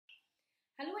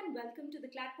Hello and welcome to the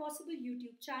Glad Possible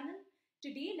YouTube channel.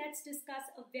 Today let's discuss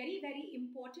a very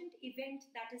important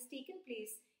event that has taken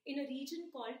place in a region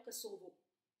called Kosovo.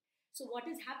 So what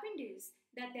has happened is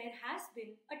that there has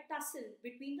been a tussle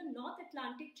between the North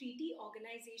Atlantic Treaty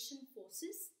Organization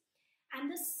forces and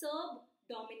the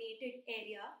Serb-dominated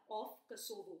area of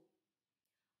Kosovo.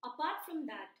 Apart from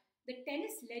that, the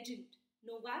tennis legend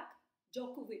Novak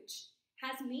Djokovic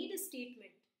has made a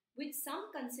statement which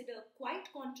some consider quite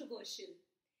controversial.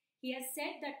 He has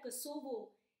said that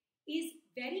Kosovo is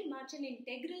very much an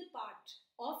integral part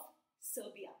of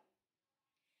Serbia.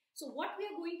 So what we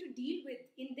are going to deal with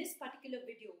in this particular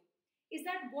video is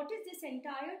that what is this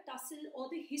entire tussle or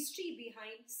the history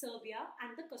behind Serbia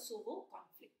and the Kosovo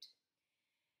conflict.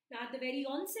 Now at the very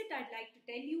onset, I'd like to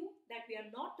tell you that we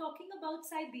are not talking about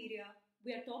Siberia,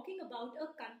 we are talking about a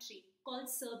country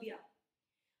called Serbia,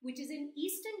 which is in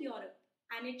Eastern Europe,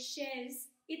 and it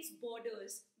shares its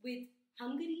borders with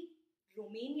Hungary,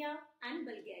 Romania and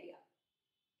Bulgaria.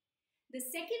 The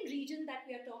second region that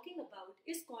we are talking about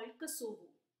is called Kosovo.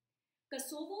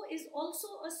 Kosovo is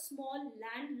also a small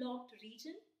landlocked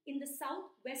region in the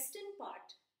southwestern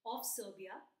part of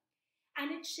Serbia,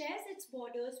 and it shares its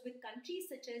borders with countries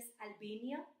such as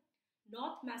Albania,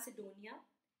 North Macedonia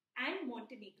and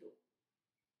Montenegro.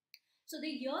 So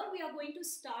the year we are going to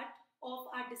start off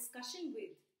our discussion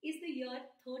with is the year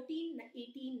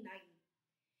 1389,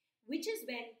 which is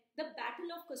when the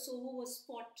Battle of Kosovo was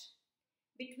fought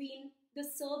between the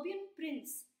Serbian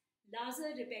prince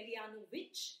Lazar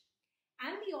Rebellianovic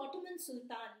and the Ottoman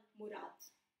Sultan Murad,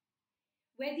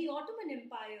 where the Ottoman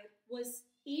Empire was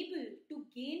able to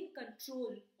gain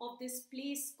control of this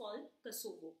place called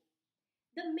Kosovo.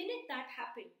 The minute that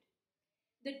happened,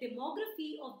 the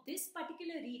demography of this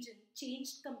particular region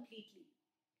changed completely.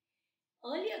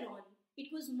 Earlier on,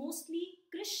 it was mostly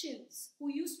Christians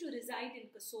who used to reside in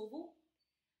Kosovo,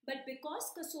 but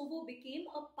because Kosovo became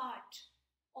a part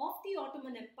of the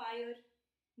Ottoman Empire,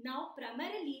 now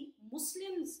primarily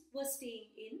Muslims were staying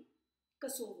in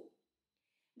Kosovo.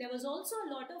 There was also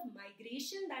a lot of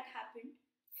migration that happened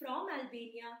from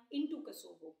Albania into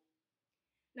Kosovo.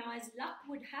 Now, as luck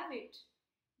would have it,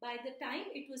 by the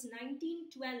time it was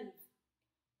 1912,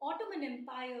 Ottoman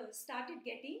Empire started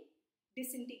getting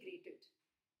disintegrated.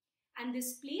 And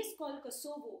this place called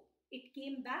Kosovo, it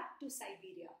came back to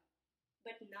Siberia.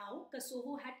 But now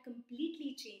Kosovo had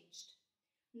completely changed.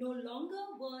 No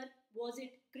longer was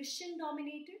it Christian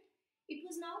dominated, it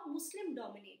was now Muslim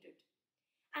dominated.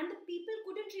 And the people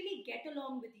couldn't really get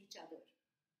along with each other.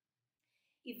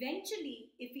 Eventually,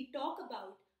 if we talk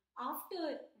about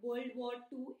after World War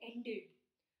II ended,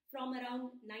 from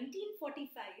around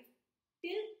 1945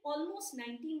 till almost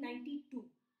 1992,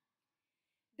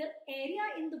 the area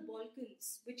in the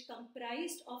Balkans, which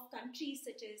comprised of countries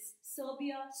such as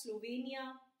Serbia,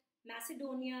 Slovenia,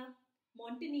 Macedonia,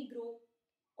 Montenegro,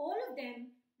 all of them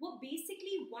were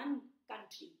basically one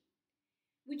country,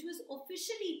 which was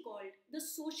officially called the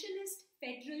Socialist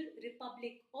Federal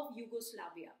Republic of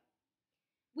Yugoslavia,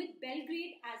 with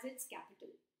Belgrade as its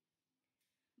capital.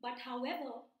 But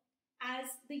however, as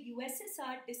the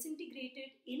USSR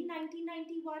disintegrated in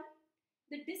 1991,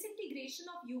 the disintegration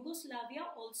of Yugoslavia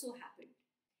also happened.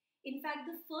 In fact,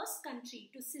 the first country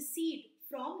to secede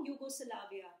from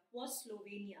Yugoslavia was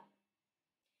Slovenia.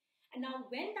 And now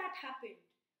when that happened,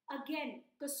 again,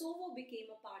 Kosovo became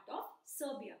a part of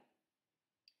Serbia.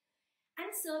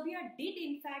 And Serbia did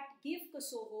in fact give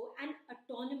Kosovo an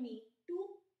autonomy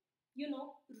to,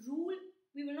 rule.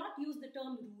 We will not use the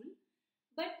term rule,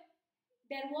 but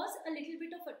there was a little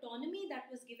bit of autonomy that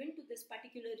was given to this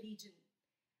particular region.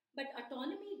 But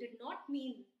autonomy did not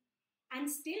mean, and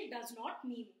still does not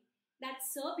mean, that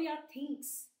Serbia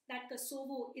thinks that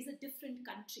Kosovo is a different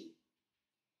country.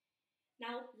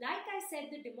 Now, like I said,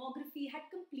 the demography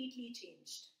had completely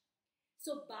changed.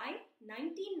 So by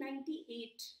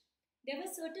 1998, there were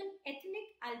certain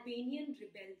ethnic Albanian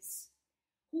rebels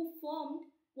who formed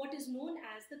what is known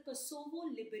as the Kosovo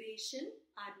Liberation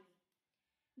Army.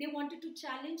 They wanted to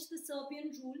challenge the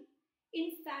Serbian rule.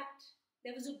 In fact,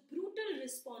 there was a brutal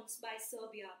response by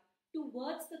Serbia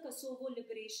towards the Kosovo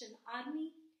Liberation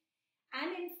Army,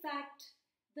 and in fact,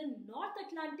 the North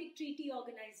Atlantic Treaty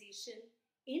Organization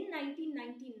in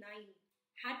 1999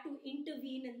 had to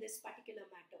intervene in this particular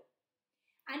matter.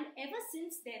 And ever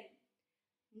since then,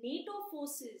 NATO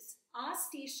forces are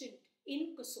stationed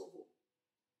in Kosovo.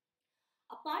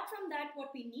 Apart from that,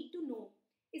 what we need to know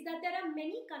is that there are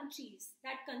many countries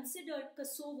that consider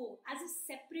Kosovo as a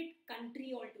separate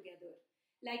country altogether,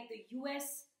 like the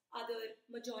US, other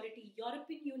majority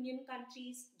European Union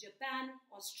countries, Japan,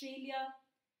 Australia.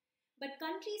 But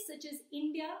countries such as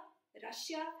India,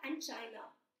 Russia and China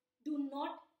do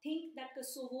not think that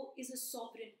Kosovo is a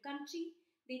sovereign country.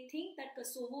 They think that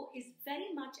Kosovo is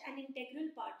very much an integral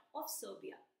part of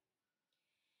Serbia.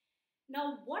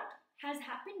 Now, what has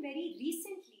happened very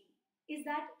recently is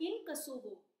that in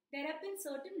Kosovo, there have been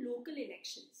certain local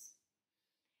elections.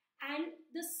 And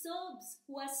the Serbs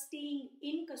who are staying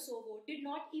in Kosovo did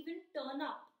not even turn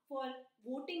up for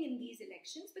voting in these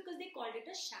elections because they called it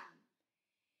a sham.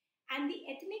 And the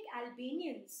ethnic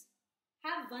Albanians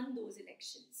have won those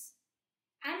elections.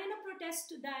 And in a protest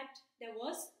to that, there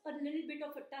was a little bit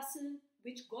of a tussle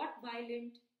which got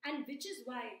violent, and which is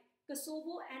why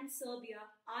Kosovo and Serbia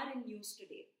are in news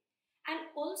today.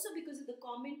 And also because of the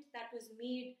comment that was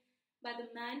made by the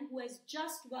man who has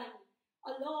just won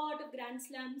a lot of Grand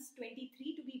Slams,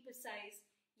 23 to be precise.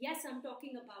 Yes, I'm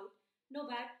talking about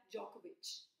Novak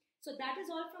Djokovic. So that is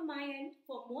all from my end.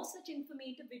 For more such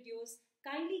informative videos,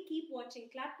 kindly keep watching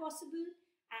Clap Possible,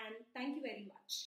 and thank you very much.